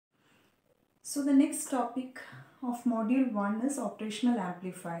So the next topic of module 1 is operational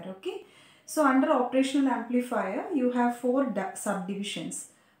amplifier. Okay. So under operational amplifier you have four subdivisions.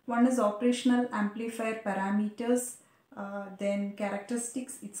 One is operational amplifier parameters, then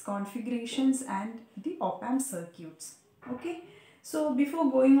characteristics, its configurations, and the op-amp circuits. Okay. So before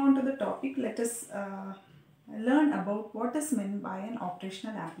going on to the topic, let us learn about what is meant by an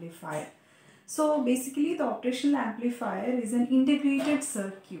operational amplifier. So basically the operational amplifier is an integrated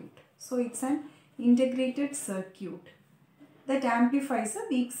circuit. So it's an integrated circuit that amplifies a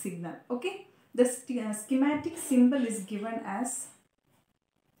weak signal. Okay. The schematic symbol is given as,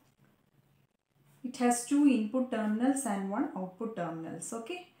 it has two input terminals and one output terminals.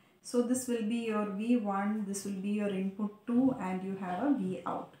 Okay. So this will be your V1, this will be your input 2, and you have a V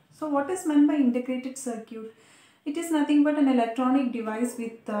out. So what is meant by integrated circuit? It is nothing but an electronic device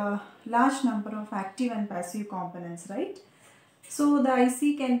with a large number of active and passive components, right? So the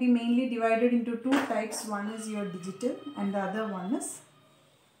IC can be mainly divided into two types. One is your digital and the other one is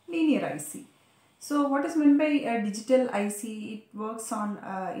linear IC. So what is meant by a digital IC? It works on,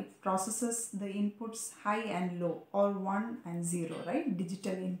 it processes the inputs high and low, or 1 and 0, right?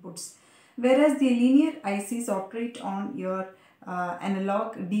 Digital inputs. Whereas the linear ICs operate on your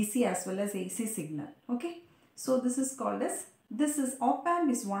analog DC as well as AC signal. Okay. So this is called as, this is op-amp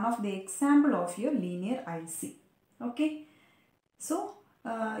is one of the example of your linear IC. Okay. So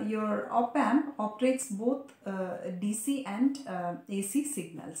your op-amp operates both DC and AC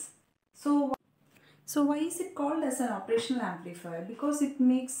signals. So why is it called as an operational amplifier? Because it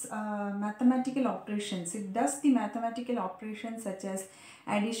makes mathematical operations. It does the mathematical operations such as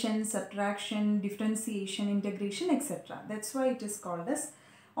addition, subtraction, differentiation, integration, etc. That's why it is called as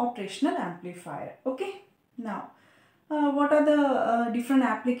operational amplifier. Okay. Now, what are the different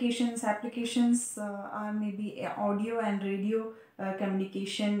applications? Applications are maybe audio and radio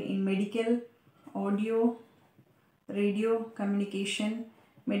communication in medical, audio, radio communication,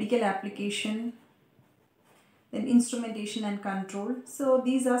 medical application, then instrumentation and control. So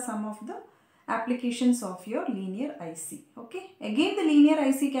these are some of the applications of your linear IC. Okay. Again, the linear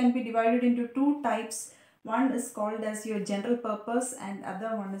IC can be divided into two types. One is called as your general purpose and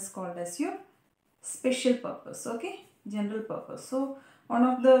other one is called as your special purpose. Okay. General purpose. So one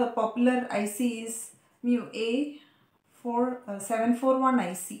of the popular IC is MU-A741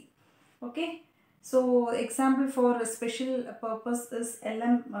 IC. Okay. So example for a special purpose is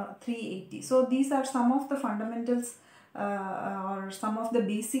LM380. So these are some of the fundamentals or some of the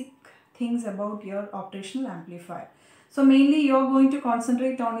basic things about your operational amplifier. So mainly you are going to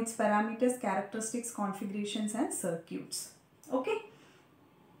concentrate on its parameters, characteristics, configurations and circuits. Okay.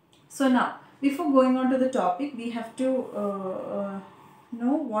 So now, before going on to the topic, we have to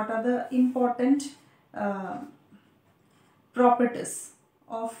know what are the important properties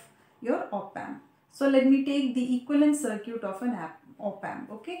of your op-amp. So let me take the equivalent circuit of an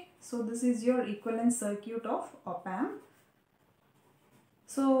op-amp. Okay. So this is your equivalent circuit of op-amp.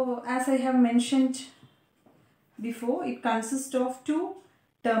 So as I have mentioned before, it consists of two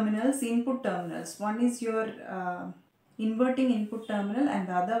terminals, input terminals. One is your inverting input terminal and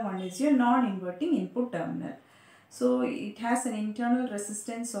the other one is your non-inverting input terminal. So it has an internal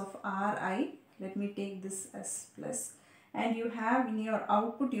resistance of Ri. Let me take this as plus. And you have in your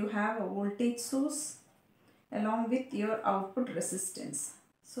output, you have a voltage source along with your output resistance.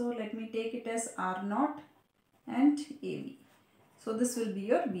 So let me take it as R0 and AV. So this will be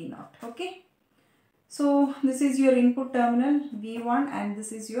your V0. Okay. So this is your input terminal V1 and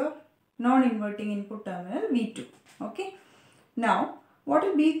this is your non-inverting input terminal V2. Okay. Now what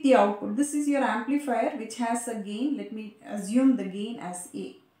will be the output? This is your amplifier which has a gain. Let me assume the gain as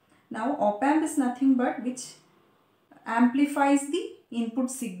A. Now op-amp is nothing but which amplifies the input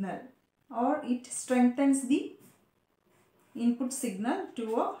signal, or it strengthens the input signal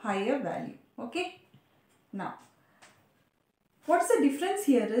to a higher value. Okay. Now what's the difference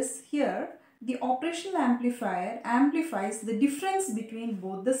here is, here the operational amplifier amplifies the difference between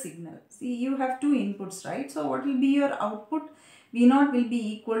both the signals. See, you have two inputs, right? So what will be your output? V0 will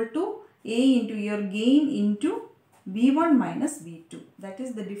be equal to A into your gain into V1 minus V2. That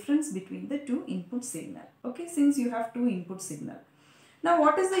is the difference between the two input signal. Okay, since you have two input signal. Now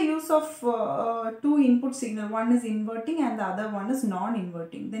what is the use of two input signal? One is inverting and the other one is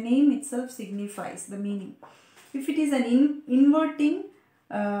non-inverting. The name itself signifies the meaning. If it is an inverting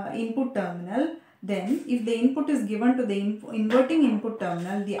input terminal, then if the input is given to the inverting input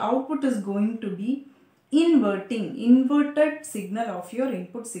terminal, the output is going to be inverted signal of your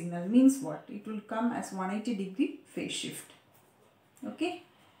input signal. Means what? It will come as 180-degree phase shift. Okay.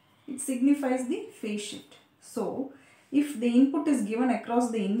 It signifies the phase shift. So if the input is given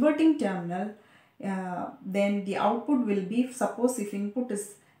across the inverting terminal, then the output will be, suppose if input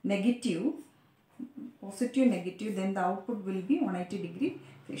is negative, positive negative, then the output will be 180 degree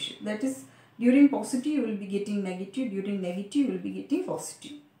phase shift. That is, during positive you will be getting negative, during negative you will be getting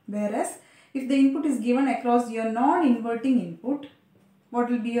positive. Whereas if the input is given across your non-inverting input, what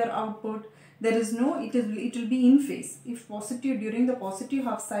will be your output? There is no, it will be in phase. If positive, during the positive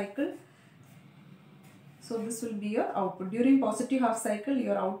half cycle, so this will be your output. During positive half cycle,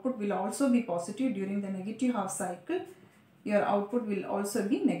 your output will also be positive. During the negative half cycle, your output will also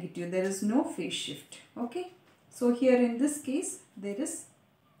be negative. There is no phase shift. Okay. So here in this case, there is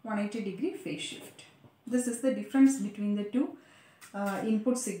 180 degree phase shift. This is the difference between the two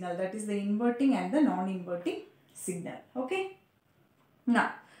input signal, that is the inverting and the non-inverting signal. Okay.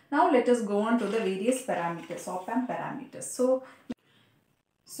 Now let us go on to the various parameters, op-amp parameters.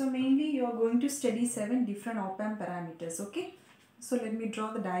 So mainly you are going to study 7 different op-amp parameters. Okay. So let me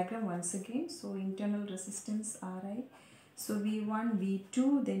draw the diagram once again. So internal resistance Ri. So V1,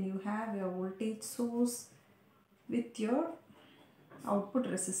 V2, then you have your voltage source with your output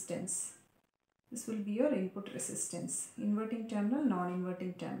resistance. This will be your input resistance. Inverting terminal,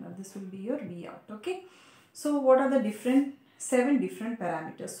 non-inverting terminal. This will be your V out. Okay. So what are the 7 different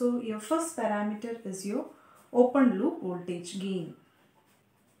parameters? So your first parameter is your open loop voltage gain.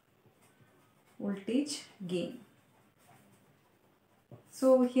 Voltage gain.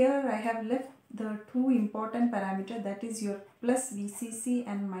 So here I have left the 2 important parameters, that is your plus VCC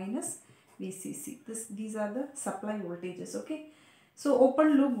and minus VCC. These are the supply voltages. Okay. So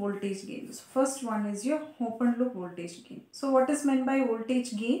open loop voltage gain. So first one is your open loop voltage gain. So what is meant by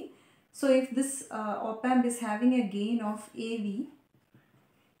voltage gain? So if this op-amp is having a gain of AV,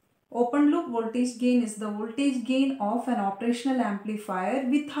 open loop voltage gain is the voltage gain of an operational amplifier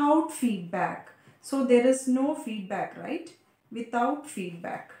without feedback. So there is no feedback, right? Without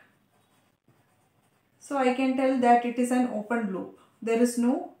feedback. So I can tell that it is an open loop. There is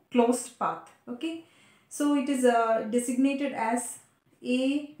no closed path. Okay. So it is designated as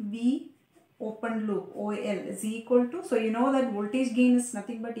AV open loop, OL is equal to, so you know that voltage gain is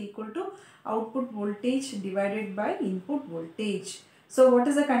nothing but equal to output voltage divided by input voltage. So what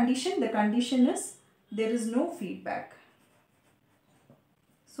is the condition? The condition is there is no feedback.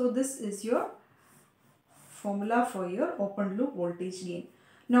 So this is your formula for your open loop voltage gain.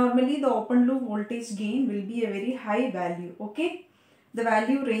 Normally the open loop voltage gain will be a very high value. Okay. The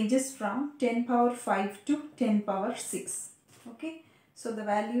value ranges from 10 power 5 to 10 power 6. Okay. So the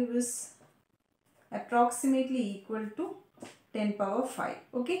value is approximately equal to 10 power 5.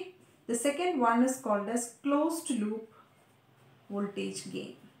 Okay. The second one is called as closed loop voltage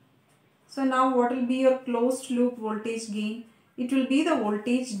gain. So now what will be your closed loop voltage gain? It will be the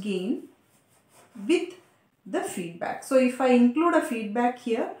voltage gain with the feedback. So if I include a feedback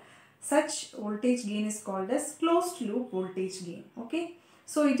here, such voltage gain is called as closed loop voltage gain. Okay.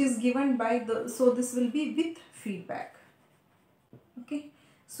 So it is given by the, so this will be with feedback. Okay.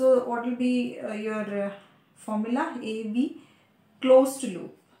 So what will be your formula? AV closed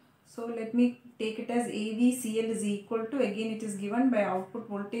loop. So let me take it as AVCL is equal to, again it is given by output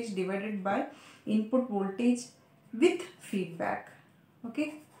voltage divided by input voltage with feedback.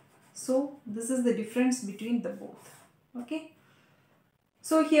 Okay. So this is the difference between the both. Okay.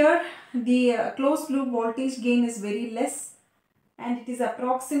 So here the closed loop voltage gain is very less and it is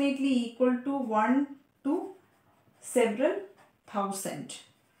approximately equal to 1 to several thousand.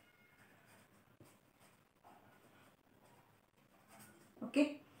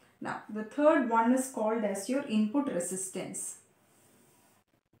 Okay. Now the third one is called as your input resistance.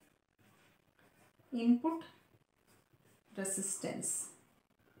 Input resistance.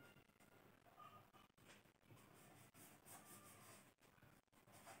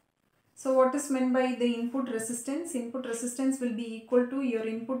 So what is meant by the input resistance? Input resistance will be equal to your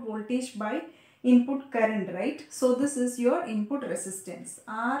input voltage by input current, right? So this is your input resistance.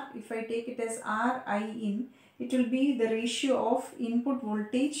 R, if I take it as Ri in, it will be the ratio of input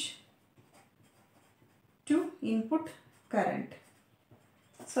voltage to input current.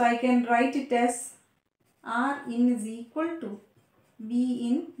 So I can write it as R in is equal to V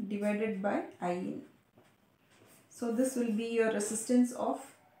in divided by I in. So this will be your resistance of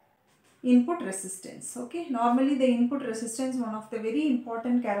input resistance. Okay. Normally the input resistance, one of the very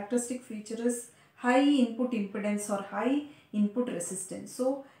important characteristic feature is high input impedance or high input resistance.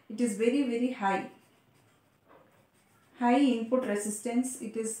 So it is very high. High input resistance,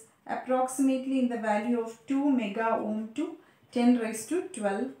 it is approximately in the value of 2 mega ohm to 10 raised to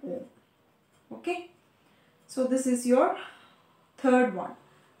 12 ohm. Okay. So this is your third one.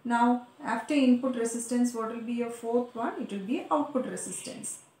 Now after input resistance, what will be your fourth one? It will be output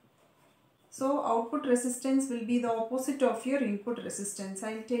resistance. So output resistance will be the opposite of your input resistance.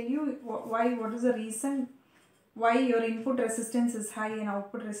 I will tell you why, what is the reason why your input resistance is high and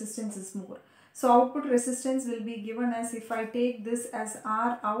output resistance is more. So output resistance will be given as, if I take this as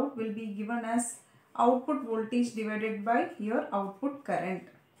R out, will be given as output voltage divided by your output current,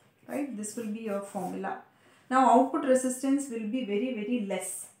 right? This will be your formula. Now output resistance will be very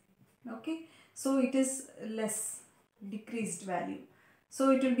less, okay? So it is less, decreased value.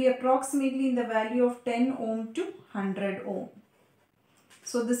 So it will be approximately in the value of 10 ohm to 100 ohm.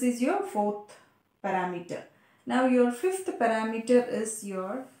 So this is your fourth parameter. Now your fifth parameter is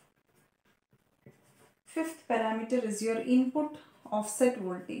your input offset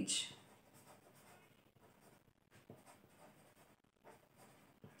voltage.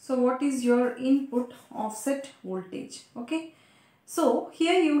 So what is your input offset voltage? Okay. So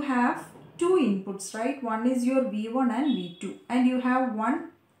here you have two inputs, right? One is your V1 and V2, and you have one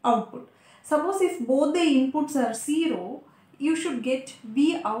output. Suppose if both the inputs are 0, you should get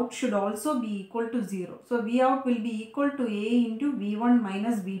V out should also be equal to 0. So V out will be equal to A into V1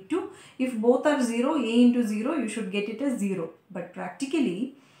 minus V2. If both are 0, A into 0, you should get it as 0. But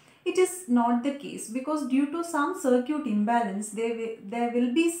practically, it is not the case, because due to some circuit imbalance, there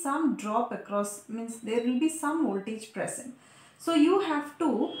will be some drop across, means there will be some voltage present. So you have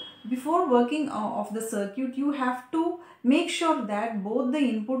to, before working of the circuit, you have to make sure that both the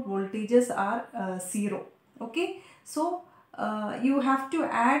input voltages are 0. Okay. So you have to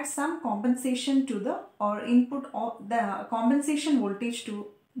add some compensation to the, or input of the compensation voltage to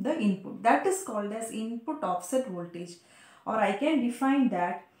the input. That is called as input offset voltage, or I can define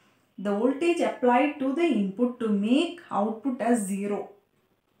that the voltage applied to the input to make output as 0.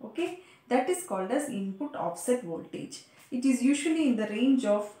 Okay, that is called as input offset voltage. It is usually in the range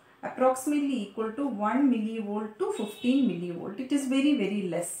of approximately equal to 1 millivolt to 15 millivolt. It is very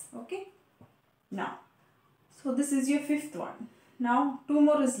less. Okay. Now, so this is your fifth one. Now two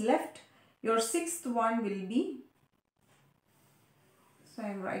more is left. Your sixth one will be, so I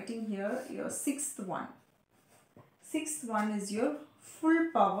am writing here your sixth one. Sixth one is your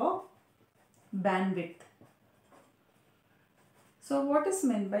full power bandwidth. So what is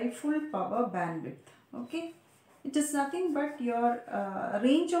meant by full power bandwidth? Okay, it is nothing but your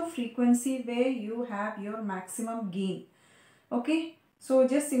range of frequency where you have your maximum gain. Okay, so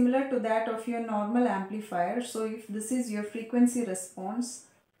just similar to that of your normal amplifier. So if this is your frequency response,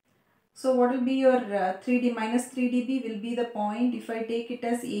 so what will be your 3D minus 3 dB will be the point. If I take it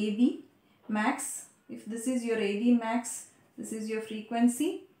as AV max, if this is your AV max, this is your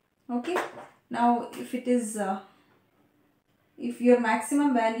frequency. Okay, now if it is if your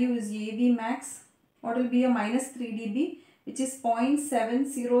maximum value is AV max, what will be a minus 3 dB, which is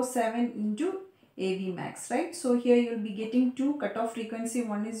 0.707 into AV max, right? So here you will be getting two cutoff frequency.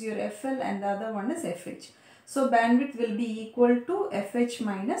 One is your FL and the other one is FH. So bandwidth will be equal to FH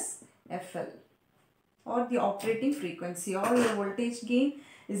minus FL, or the operating frequency, or your voltage gain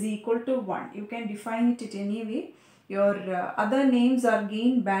is equal to 1. You can define it any way. Your other names are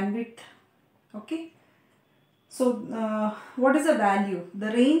gain, bandwidth. Okay. So what is the value? The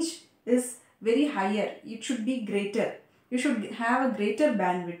range is very higher. It should be greater. You should have a greater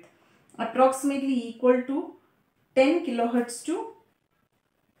bandwidth, approximately equal to 10 kilohertz to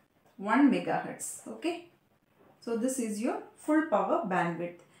 1 megahertz. Okay. So this is your full power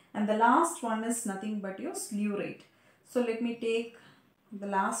bandwidth. And the last one is nothing but your slew rate. So let me take the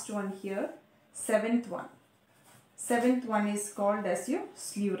last one here, seventh one. Seventh one is called as your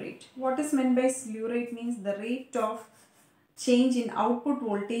slew rate. What is meant by slew rate? Means the rate of change in output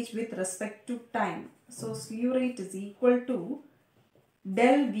voltage with respect to time. So slew rate is equal to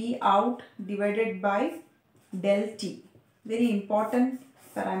del V out divided by del T. Very important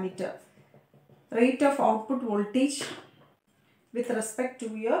parameter. Rate of output voltage with respect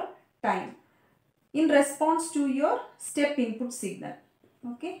to your time in response to your step input signal.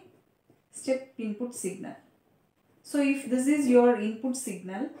 Okay, step input signal. So if this is your input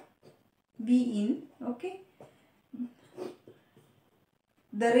signal V in, okay,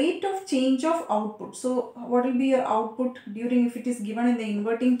 the rate of change of output. So what will be your output during, if it is given in the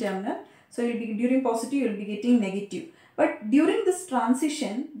inverting terminal, so you will be during positive, you will be getting negative. But during this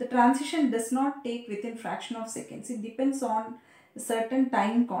transition, the transition does not take within fraction of seconds. It depends on a certain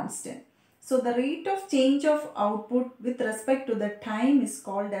time constant. So the rate of change of output with respect to the time is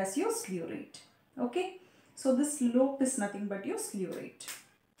called as your slew rate. Okay. So this slope is nothing but your slew rate.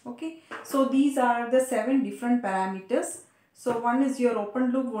 Okay. So these are the 7 different parameters. So one is your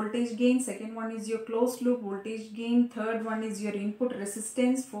open loop voltage gain, second one is your closed loop voltage gain, third one is your input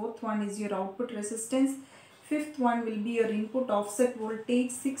resistance, fourth one is your output resistance, fifth one will be your input offset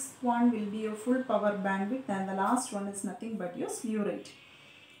voltage, sixth one will be your full power bandwidth, and the last one is nothing but your slew rate.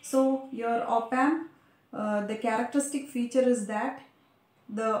 So your op amp, the characteristic feature is that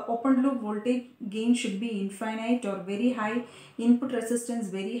the open loop voltage gain should be infinite or very high, input resistance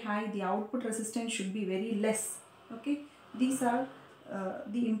very high, the output resistance should be very less. Okay, these are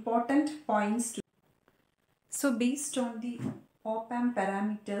the important points to. So based on the op amp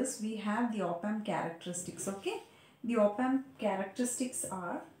parameters, we have the op amp characteristics. Okay, the op amp characteristics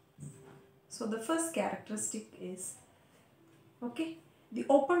are, so the first characteristic is, okay, the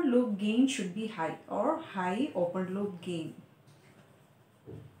open loop gain should be high or high open loop gain.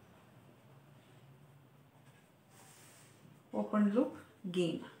 Open loop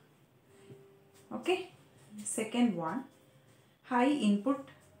gain. Okay, second one, high input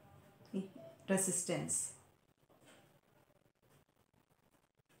resistance.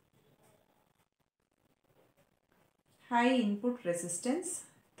 High input resistance.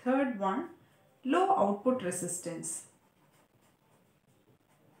 Third one, low output resistance.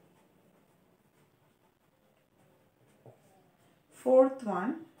 Fourth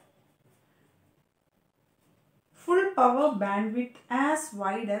one, full power bandwidth as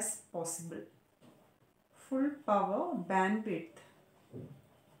wide as possible. Full power bandwidth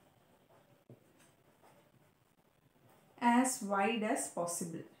as wide as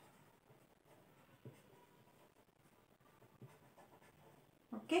possible.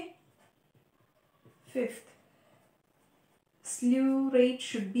 Okay. Fifth, slew rate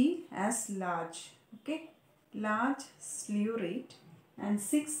should be as large. Okay, large slew rate. And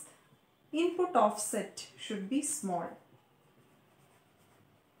sixth, input offset should be small.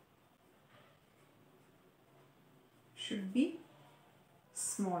 Should be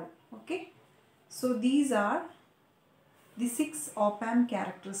small. Okay, so these are the 6 op amp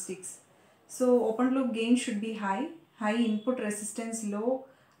characteristics. So open loop gain should be high, high input resistance, low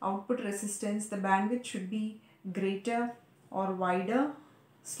output resistance, the bandwidth should be greater or wider,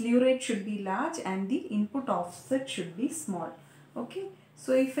 slew rate should be large, and the input offset should be small. Okay,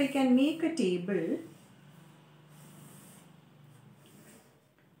 so if I can make a table,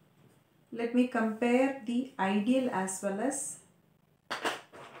 let me compare the ideal as well as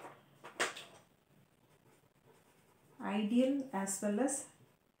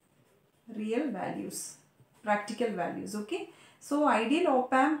real values, practical values. Okay, so ideal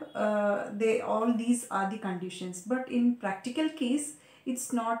op amp, all these are the conditions, but in practical case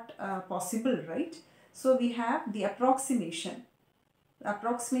it's not possible, right? So we have the approximate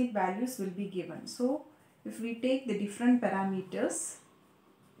values will be given. So if we take the different parameters,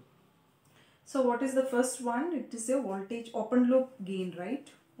 so what is the first one? It is a voltage open loop gain, right?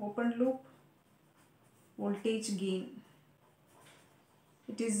 Open loop voltage gain.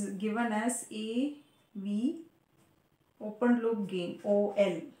 It is given as AV open loop gain,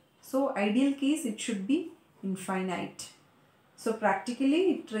 OL. So ideal case it should be infinite. So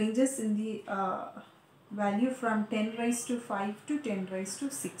practically it ranges in the value from 10 raised to 5 to 10 raised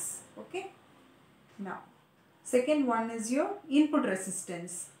to 6. Okay. Now second one is your input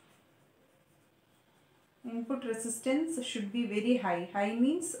resistance. Input resistance should be very high. High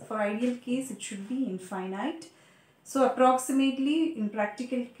means for ideal case it should be infinite. So approximately in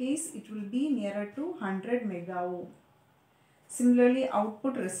practical case it will be nearer to 100 mega ohm. Similarly,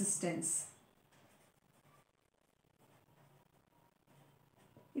 output resistance,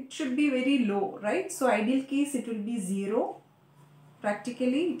 it should be very low, right? So ideal case it will be 0.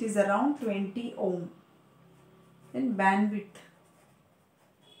 Practically it is around 20 ohm. Then bandwidth,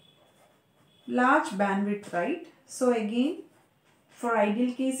 large bandwidth, right? So again for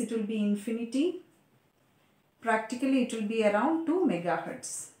ideal case it will be infinity. Practically it will be around 2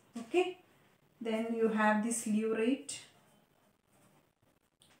 megahertz. Okay. Then you have the slew rate.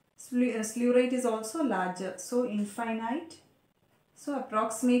 Slew rate is also larger, so infinite. So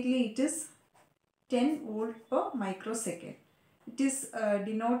approximately it is 10 volt per microsecond. It is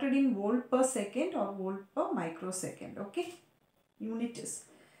denoted in volt per second or volt per microsecond. Okay, unit is.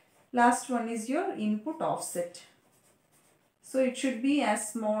 Last one is your input offset. So it should be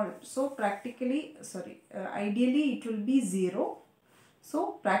as small. So practically, ideally it will be 0.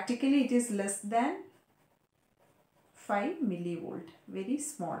 So practically it is less than 5 millivolt, very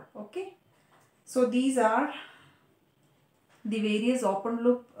small. Okay, so these are the various open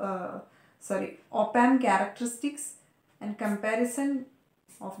loop op amp characteristics and comparison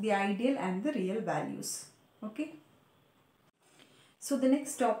of the ideal and the real values. Okay, so the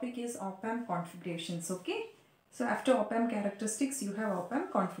next topic is op amp configurations. Okay, So after op-amp characteristics, you have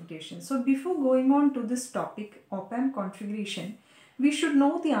op-amp configuration. So before going on to this topic, op-amp configuration, we should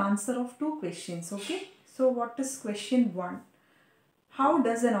know the answer of two questions, okay? So what is question 1? How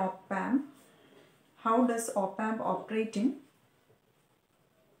does op-amp operate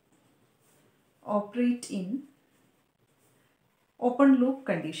in open loop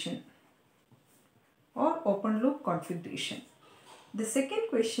condition or open loop configuration? The second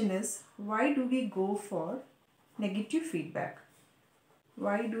question is, why do we go for negative feedback?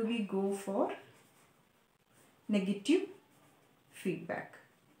 Why do we go for negative feedback?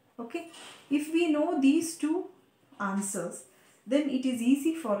 Okay, if we know these two answers, then it is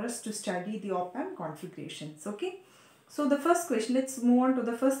easy for us to study the op-amp configurations. Okay, so the first question, let's move on to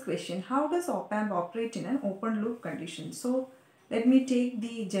the first question. How does op-amp operate in an open loop condition? So let me take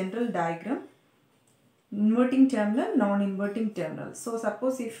the general diagram. Inverting terminal, non-inverting terminal. So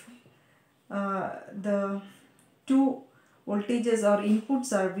suppose if the two voltages or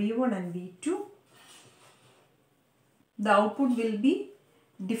inputs are V1 and V2, the output will be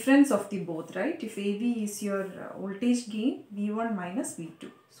difference of the both, right? If AV is your voltage gain, V1 minus V2.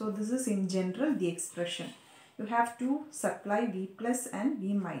 So this is in general the expression. You have to supply V plus and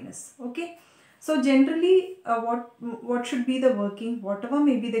V minus. Okay. So generally what should be the working, whatever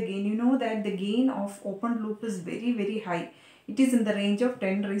may be the gain, you know that the gain of open loop is very high. It is in the range of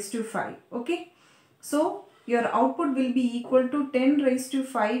 10 raised to 5. Okay. So your output will be equal to 10 raised to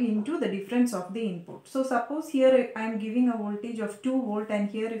 5 into the difference of the input. So suppose here I am giving a voltage of 2 volt and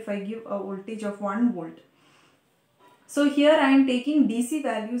here if I give a voltage of 1 volt. So here I am taking DC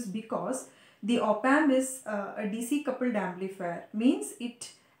values because the op-amp is a DC coupled amplifier, means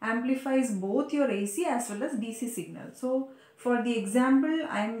it amplifies both your AC as well as DC signal. So for the example,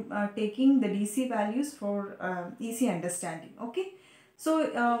 I am taking the DC values for easy understanding. Okay. So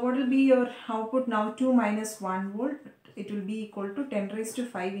what will be your output now? 2 minus 1 volt, it will be equal to 10 raised to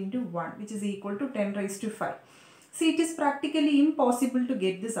 5 into 1, which is equal to 10 raised to 5. See, it is practically impossible to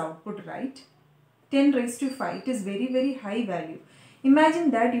get this output, right? 10 raised to 5, it is very high value. Imagine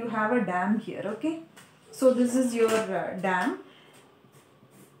that you have a dam here, okay? So this is your dam.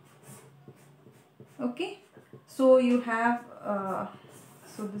 Okay, so you have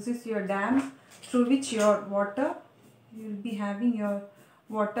so this is your dam through which your water, you will be having your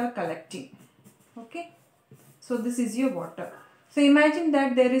water collecting. Okay, so this is your water. So imagine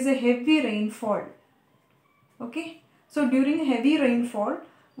that there is a heavy rainfall. Okay, so during heavy rainfall,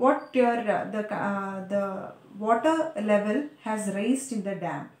 what your the water level has raised in the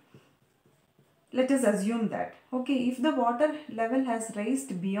dam. Let us assume that, okay, if the water level has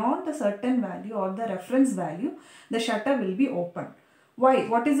raised beyond a certain value or the reference value, the shutter will be open. Why?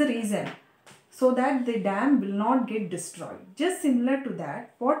 What is the reason? So that the dam will not get destroyed. Just similar to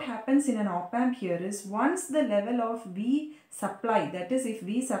that, what happens in an op-amp here is, once the level of V supply, that is if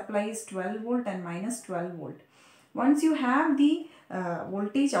V supply is 12 volt and minus 12 volt, once you have the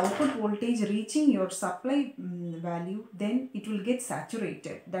voltage, output voltage reaching your supply value, then it will get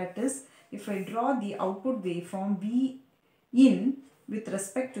saturated. That is, if I draw the output waveform V in with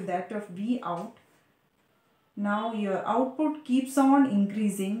respect to that of V out, now your output keeps on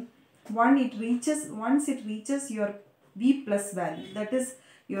increasing. Once it reaches your V plus value, that is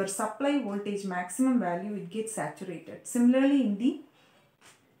your supply voltage maximum value, it gets saturated. Similarly, in the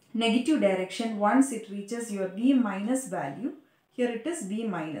negative direction, once it reaches your V minus value, here it is V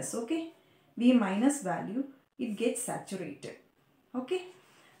minus, okay, V minus value, it gets saturated. Okay,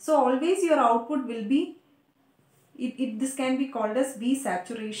 so always your output will be, this can be called as V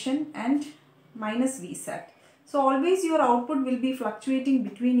saturation and minus V sat. So always your output will be fluctuating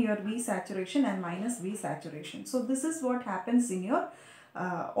between your V saturation and minus V saturation. So this is what happens in your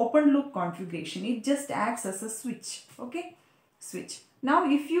open loop configuration. It just acts as a switch. Okay, switch. Now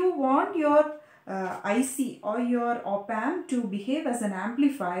if you want your IC or your op-amp to behave as an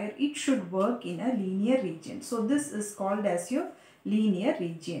amplifier, it should work in a linear region. So this is called as your linear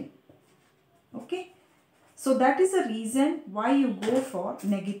region. Okay. So that is the reason why you go for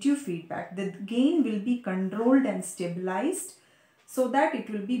negative feedback. The gain will be controlled and stabilized so that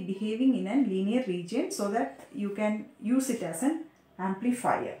it will be behaving in a linear region, so that you can use it as an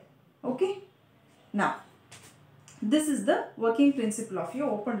amplifier. Okay. Now, this is the working principle of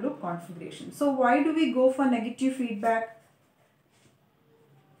your open loop configuration. So why do we go for negative feedback?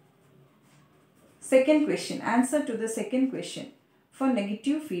 Second question, answer to the second question for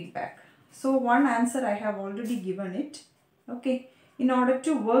negative feedback. So one answer I have already given it. Okay, in order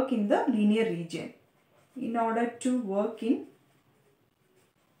to work in the linear region. In order to work in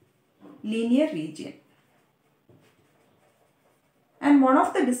linear region. And one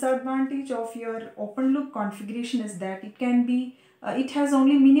of the disadvantage of your open loop configuration is that it can be, it has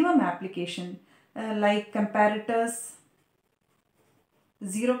only minimum application like comparators,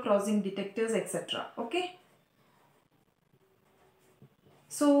 zero crossing detectors, etc. Okay.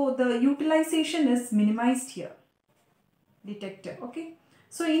 So the utilization is minimized here, detector. Okay.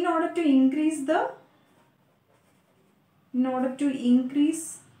 So in order to increase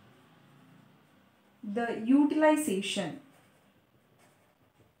the utilization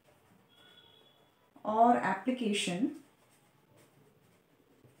or application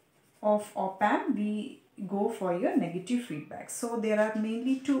of op-amp, we go for your negative feedback. So there are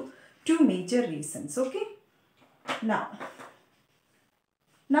mainly two major reasons. Okay. Now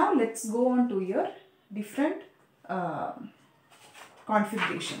let's go on to your different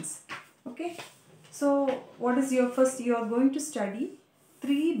configurations. Okay. So what is your first? You are going to study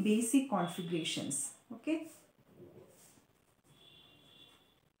 3 basic configurations. Okay.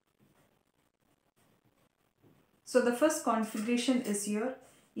 So the first configuration is your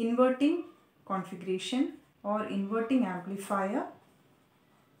inverting configuration or inverting amplifier.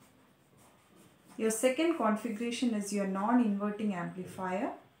 Your second configuration is your non-inverting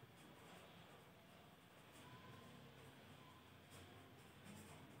amplifier.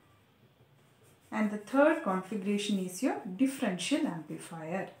 And the third configuration is your differential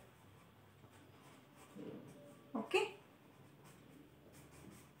amplifier. Okay.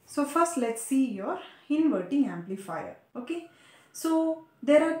 So first let's see your inverting amplifier. Okay. So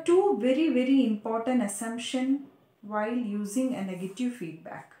there are two very important assumptions while using a negative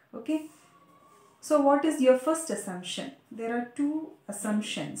feedback. Okay. So what is your first assumption? There are two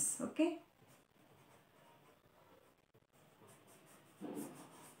assumptions. Okay.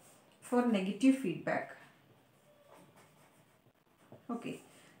 For negative feedback. Okay.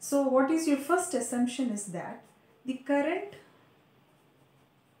 So what is your first assumption is that the current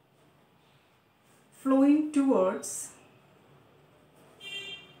flowing towards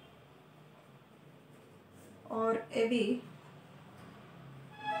or away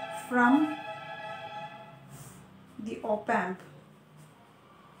from the op-amp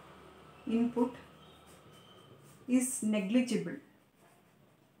input is negligible,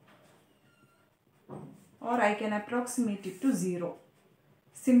 or I can approximate it to 0.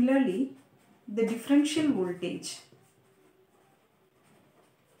 Similarly, the differential voltage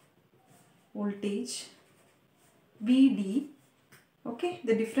VD, okay,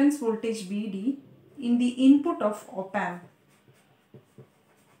 the difference voltage VD in the input of op-amp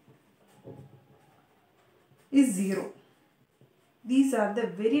is 0. These are the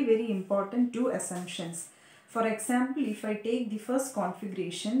very important two assumptions. For example, if I take the first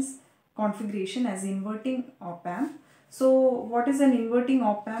configuration as inverting op-amp. So what is an inverting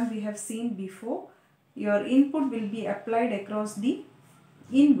op-amp? We have seen before. Your input will be applied across the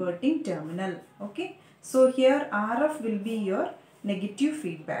inverting terminal. Okay. So here RF will be your negative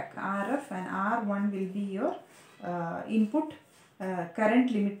feedback. RF and R1 will be your input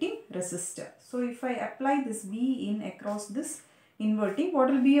current limiting resistor. So if I apply this V in across this inverting, what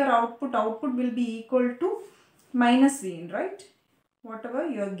will be your output? Output will be equal to minus V in, right? Whatever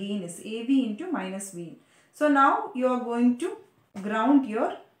your gain is, AV into minus V in. So now you are going to ground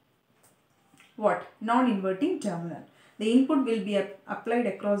your what? Non-inverting terminal. The input will be applied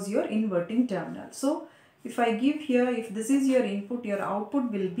across your inverting terminal. So if I give here, if this is your input, your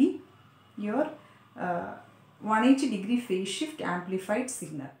output will be your 180 degree phase shift amplified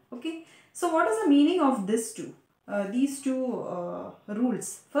signal. Okay. So what is the meaning of these two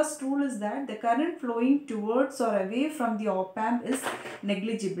rules? First rule is that the current flowing towards or away from the op-amp is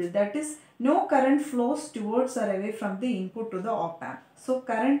negligible. That is, no current flows towards or away from the input to the op-amp. So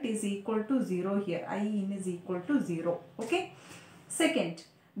current is equal to 0 here. I in is equal to 0. Okay. Second,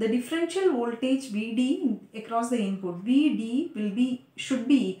 the differential voltage VD across the input VD should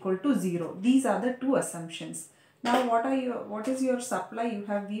be equal to 0. These are the two assumptions. Now what is your supply? You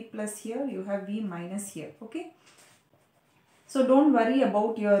have V plus here, you have V minus here. Okay. So don't worry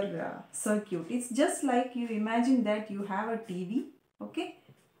about your circuit. It's just like you imagine that you have a TV. Okay.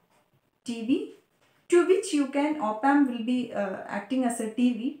 TV to which you can, op-amp will be acting as a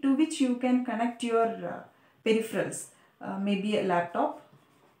TV to which you can connect your peripherals. Maybe a laptop,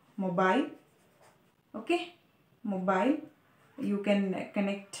 mobile. Okay. Mobile. You can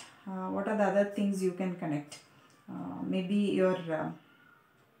connect. What are the other things you can connect? Maybe your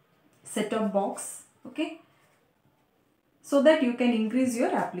set-top box. Okay. So that you can increase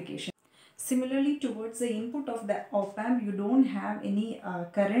your application. Similarly, towards the input of the op-amp, you don't have any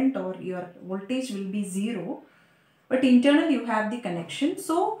current, or your voltage will be 0. But internally you have the connection.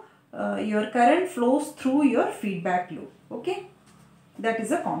 So your current flows through your feedback loop. Okay. That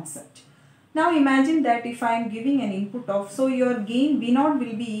is a concept. Now imagine that if I am giving an input of, so your gain V0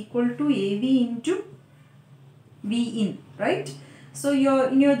 will be equal to AV into V in, right? So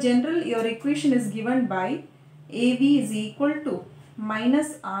in your general, your equation is given by AV is equal to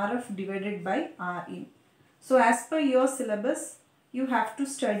minus RF divided by R in. So as per your syllabus, you have to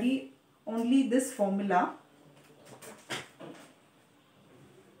study only this formula.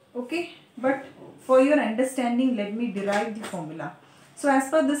 Okay, but for your understanding, let me derive the formula. So as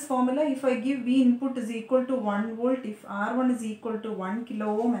per this formula, if I give V input is equal to 1 volt, if R1 is equal to 1 kilo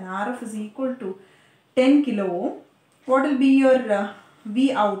ohm and RF is equal to 10 kilo ohm, what will be your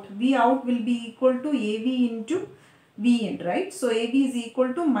V out? V out will be equal to AV into V in, right? So AV is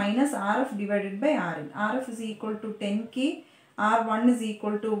equal to minus RF divided by R in. RF is equal to 10K, R1 is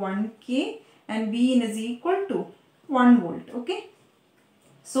equal to 1K and V in is equal to 1 volt, okay?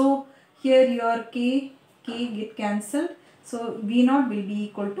 So here your K get cancelled. So V0 will be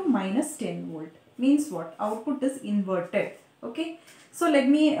equal to minus 10 volt. Means what? Output is inverted. Okay. So let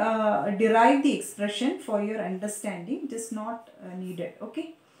me derive the expression for your understanding. It is not needed.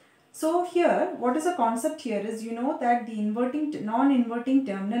 Okay. So here, what is the concept here is, you know that the non-inverting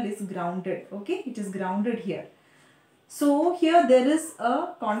terminal is grounded. Okay. It is grounded here. So here there is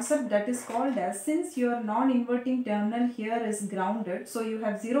a concept that is called as, since your non-inverting terminal here is grounded, so you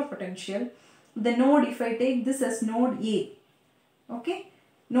have zero potential. The node, if I take this as node A, okay,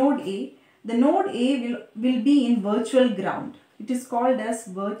 node A, the node A will be in virtual ground. It is called as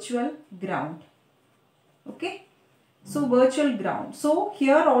virtual ground. Okay, so virtual ground. So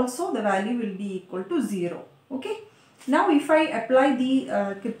here also the value will be equal to 0. Okay, now if I apply the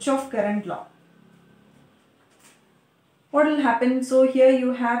Kirchhoff current law, what will happen? So here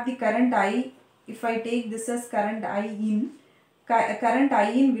you have the current I. If I take this as current I in, current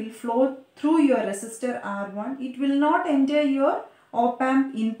I in will flow through your resistor R1. It will not enter your op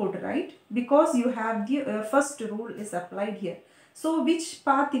amp input, right? Because you have the first rule is applied here. So which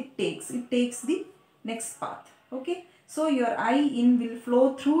path it takes? It takes the next path. Okay. So your I in will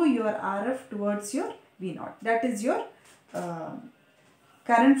flow through your RF towards your V0. That is your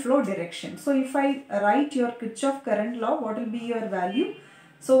current flow direction. So if I write your Kirchhoff current law, what will be your value?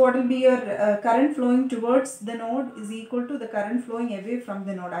 So what will be your current flowing towards the node is equal to the current flowing away from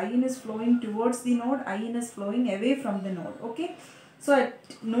the node. In is flowing towards the node, in is flowing away from the node. Okay. So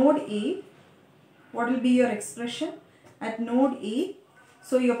at node A, what will be your expression? At node A,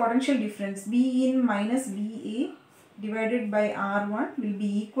 so your potential difference V in minus VA divided by R1 will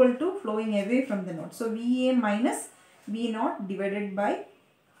be equal to flowing away from the node. So VA minus V0 divided by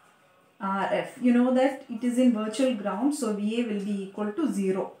RF. You know that it is in virtual ground, so VA will be equal to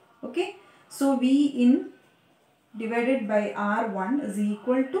 0. Okay. So V in divided by R1 is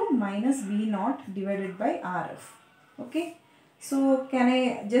equal to minus V0 divided by RF. Okay. So can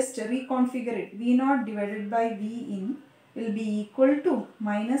I just reconfigure it? V0 divided by V in will be equal to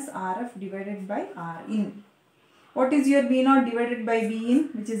minus RF divided by R in. What is your V0 divided by V in,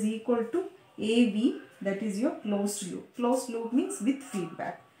 which is equal to AV, that is your closed loop. Closed loop means with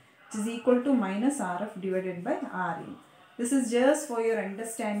feedback, which is equal to minus RF divided by R in. This is just for your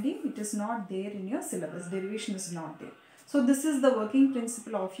understanding. It is not there in your syllabus. Derivation is not there. So this is the working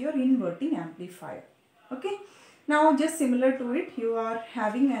principle of your inverting amplifier. Okay. Now just similar to it, you are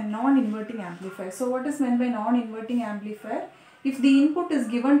having a non-inverting amplifier. So what is meant by non-inverting amplifier? If the input is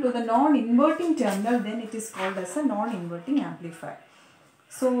given to the non-inverting terminal, then it is called as a non-inverting amplifier.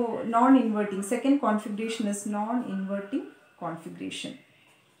 So non-inverting, second configuration is non-inverting configuration.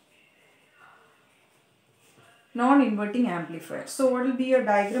 Non-inverting amplifier. So what will be your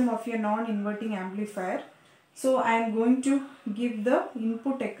diagram of your non-inverting amplifier? So I am going to give the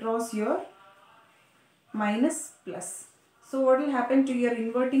input across your minus plus. So what will happen to your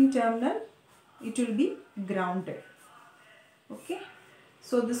inverting terminal? It will be grounded. Okay.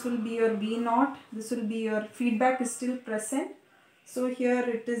 So this will be your V0. This will be your feedback is still present. So here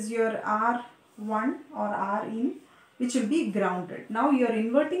it is your R1 or R in, which will be grounded. Now your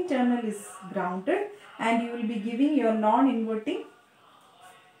inverting terminal is grounded and you will be giving your non-inverting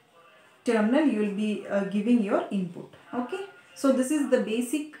terminal, you will be giving your input. Okay. So this is the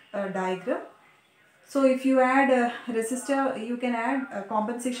basic diagram. So if you add a resistor, you can add a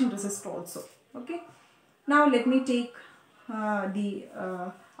compensation resistor also. Okay. Now let me take the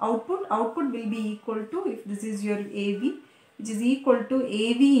output. Output will be equal to, if this is your AV, which is equal to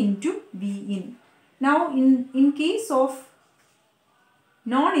AV into V in. Now in case of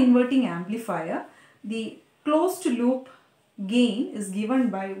non-inverting amplifier, the closed loop gain is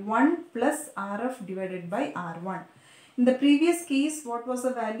given by 1 plus RF divided by R1. In the previous case, what was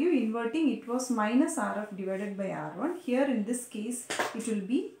the value? Inverting, it was minus Rf divided by R1. Here in this case, it will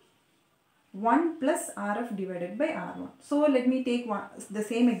be 1 plus Rf divided by R1. So let me take the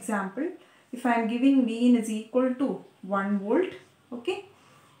same example. If I am giving V in is equal to 1 volt, okay,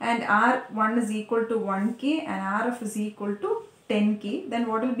 and R1 is equal to 1K and Rf is equal to 10K, then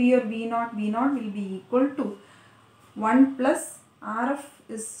what will be your V0? V0 will be equal to 1 plus Rf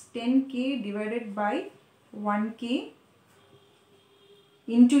is 10K divided by 1K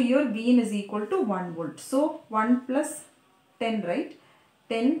into your Vin is equal to 1 volt. So 1 plus 10, right?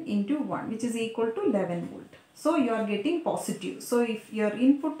 10 into 1, which is equal to 11 volt. So you are getting positive. So if your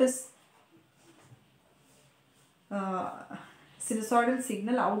input is sinusoidal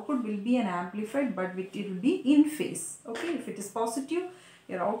signal, output will be an amplified, but it will be in phase. Okay, if it is positive,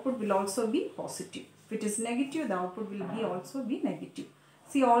 your output will also be positive. If it is negative, the output will be also be negative.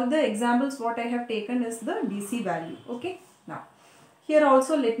 See, all the examples what I have taken is the DC value. Okay, now here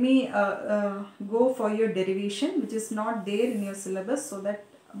also let me go for your derivation, which is not there in your syllabus, so that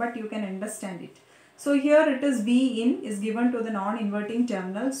but you can understand it. So here it is V in is given to the non-inverting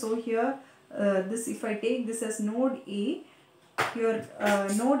terminal. So here this, if I take this as node A, your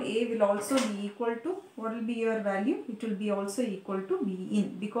node A will also be equal to, what will be your value? It will be also equal to V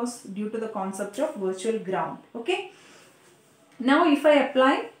in, because due to the concept of virtual ground. Okay. Now if I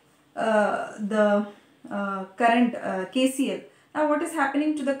apply the current KCL, now what is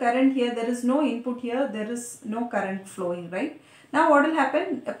happening to the current here? There is no input here, there is no current flowing, right? Now what will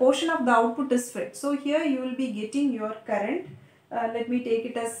happen? A portion of the output is fed. So here you will be getting your current, let me take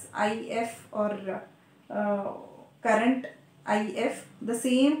it as IF or current IF. The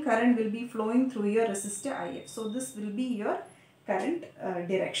same current will be flowing through your resistor IF. So this will be your current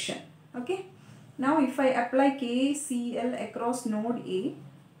direction. Okay. Now if I apply KCL across node A,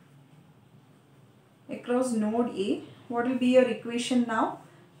 what will be your equation now?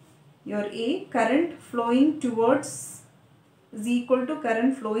 Your A, current flowing towards is equal to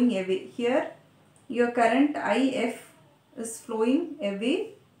current flowing away. Here your current IF is flowing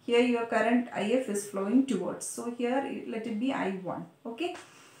away. Here your current IF is flowing towards. So here let it be I1. Okay.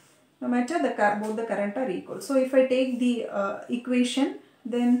 No matter both the current are equal. So if I take the equation,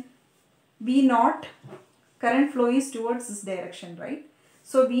 then V0, current flow is towards this direction, right?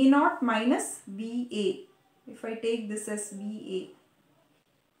 So V0 minus VA. If I take this as VA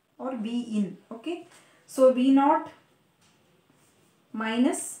or V in, okay. So V0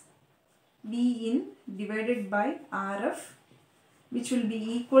 minus V in divided by Rf, which will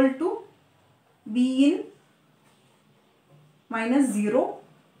be equal to V in minus 0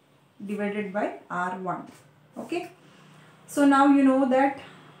 divided by R1. Okay. So now you know that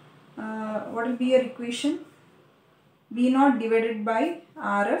what will be your equation? V0 divided by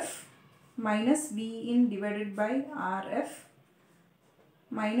Rf minus V in divided by Rf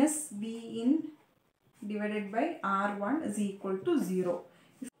minus V in divided by R1 is equal to 0.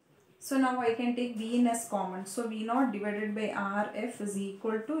 So now I can take V in as common. So V0 divided by Rf is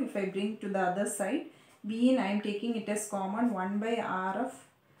equal to, if I bring to the other side, V in I am taking it as common, 1 by Rf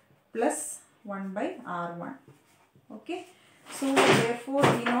plus 1 by R1. Okay. So therefore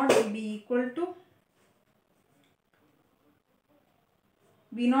V0 will be equal to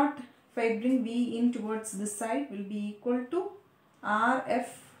V0, if I bring V in towards this side, will be equal to Rf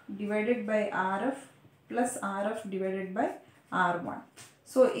divided by Rf plus Rf divided by R1.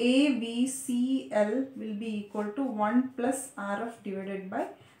 So AVCL will be equal to 1 plus Rf divided by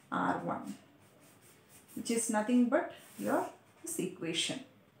R1, which is nothing but your this equation.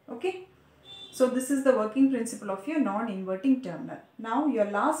 Okay. So this is the working principle of your non-inverting terminal. Now your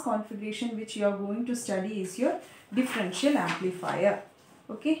last configuration which you are going to study is your differential amplifier.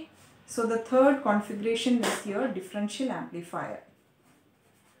 Okay. So the third configuration is your differential amplifier.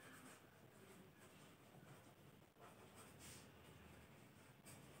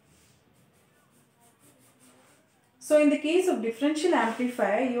 So in the case of differential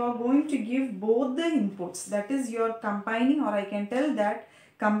amplifier, you are going to give both the inputs. That is, you are combining, or I can tell that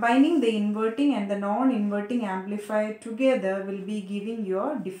combining the inverting and the non-inverting amplifier together will be giving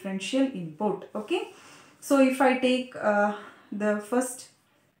your differential input. Okay. So if I take the first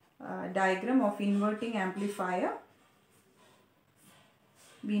diagram of inverting amplifier,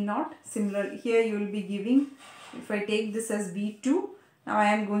 V0, similar here you will be giving, if I take this as V2, now I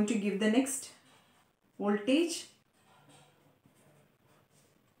am going to give the next voltage.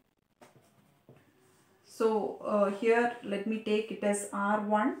 So here let me take it as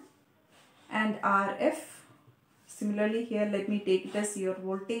R1 and RF. Similarly here let me take it as your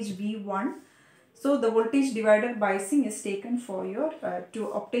voltage V1. So the voltage divider biasing is taken for your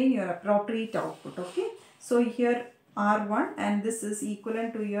to obtain your appropriate output. Okay. So here R1 and this is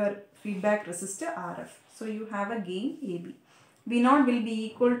equivalent to your feedback resistor RF. So you have a gain AB. V0 will be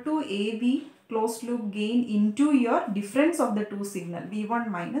equal to AB closed loop gain into your difference of the two signal V1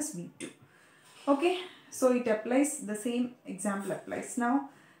 minus V2. Okay, so it applies, the same example applies. Now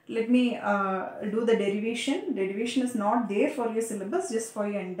let me do the derivation. Derivation is not there for your syllabus, just for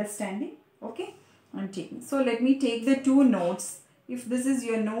your understanding. Okay, I'm taking. So let me take the two nodes. If this is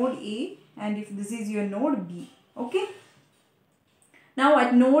your node A and if this is your node B. Okay. Now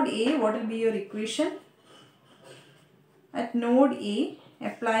at node A, what will be your equation? At node A,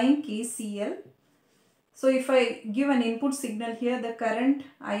 applying KCL. So if I give an input signal here, the current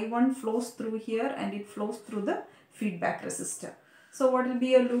I1 flows through here and it flows through the feedback resistor. So what will be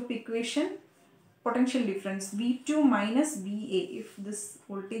your loop equation? Potential difference V2 minus VA. If this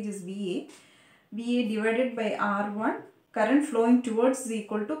voltage is VA, VA divided by R1, current flowing towards is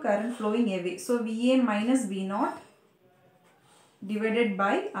equal to current flowing away. So VA minus V0 divided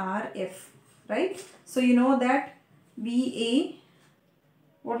by RF, right? So you know that VA,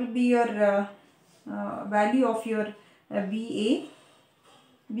 what will be your value of your VA?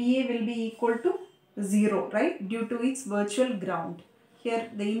 VA will be equal to 0, right? Due to its virtual ground. Here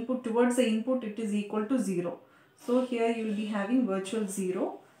the input, towards the input it is equal to 0. So here you will be having virtual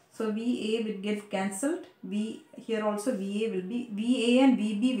 0. So VA will get cancelled. Here also VA will be, VA and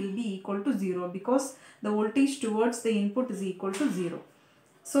VB will be equal to 0 because the voltage towards the input is equal to 0.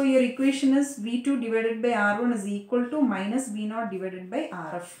 So your equation is V2 divided by R1 is equal to minus V0 divided by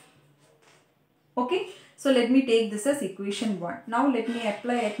RF. Okay, so let me take this as equation 1. Now let me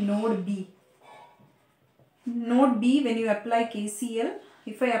apply at node B. Node B, when you apply KCL,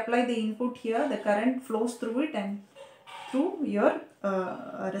 if I apply the input here, the current flows through it and through your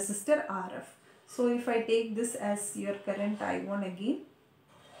resistor RF. So if I take this as your current I1 again,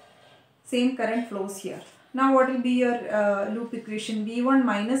 same current flows here. Now what will be your loop equation? V1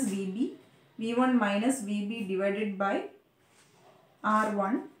 minus VB, V1 minus VB divided by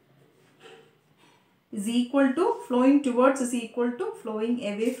R1 is equal to, flowing towards is equal to flowing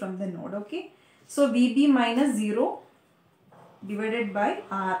away from the node. Okay, so VB minus 0 divided by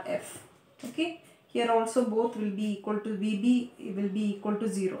RF. Okay, here also both will be equal to, VB will be equal to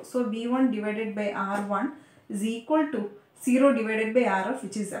 0. So V1 divided by R1 is equal to 0 divided by RF,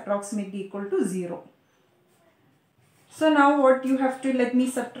 which is approximately equal to 0. So now what you have to, let me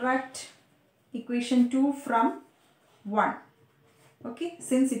subtract equation 2 from 1. Okay,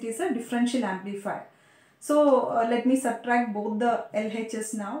 since it is a differential amplifier. So let me subtract both the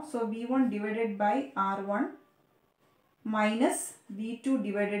LHS now. So V1 divided by R1 minus V2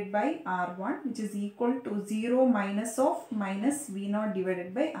 divided by R1, which is equal to 0 minus of minus V0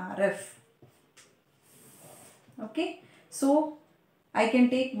 divided by RF. Okay, so I can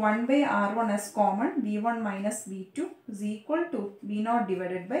take 1 by R1 as common. V1 minus V2 is equal to V0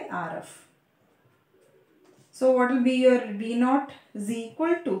 divided by RF. So what will be your V0 is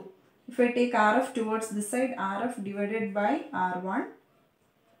equal to, if I take RF towards this side, RF divided by R1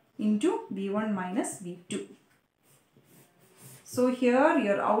 into V1 minus V2. So here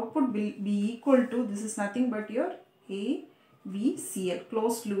your output will be equal to, this is nothing but your AVCL,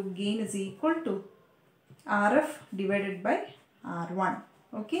 closed loop gain, is equal to RF divided by R1.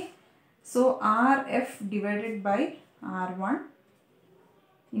 Okay, so RF divided by R1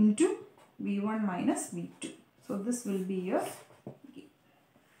 into V1 minus V2. So this will be your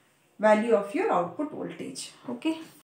value of your output voltage. Okay,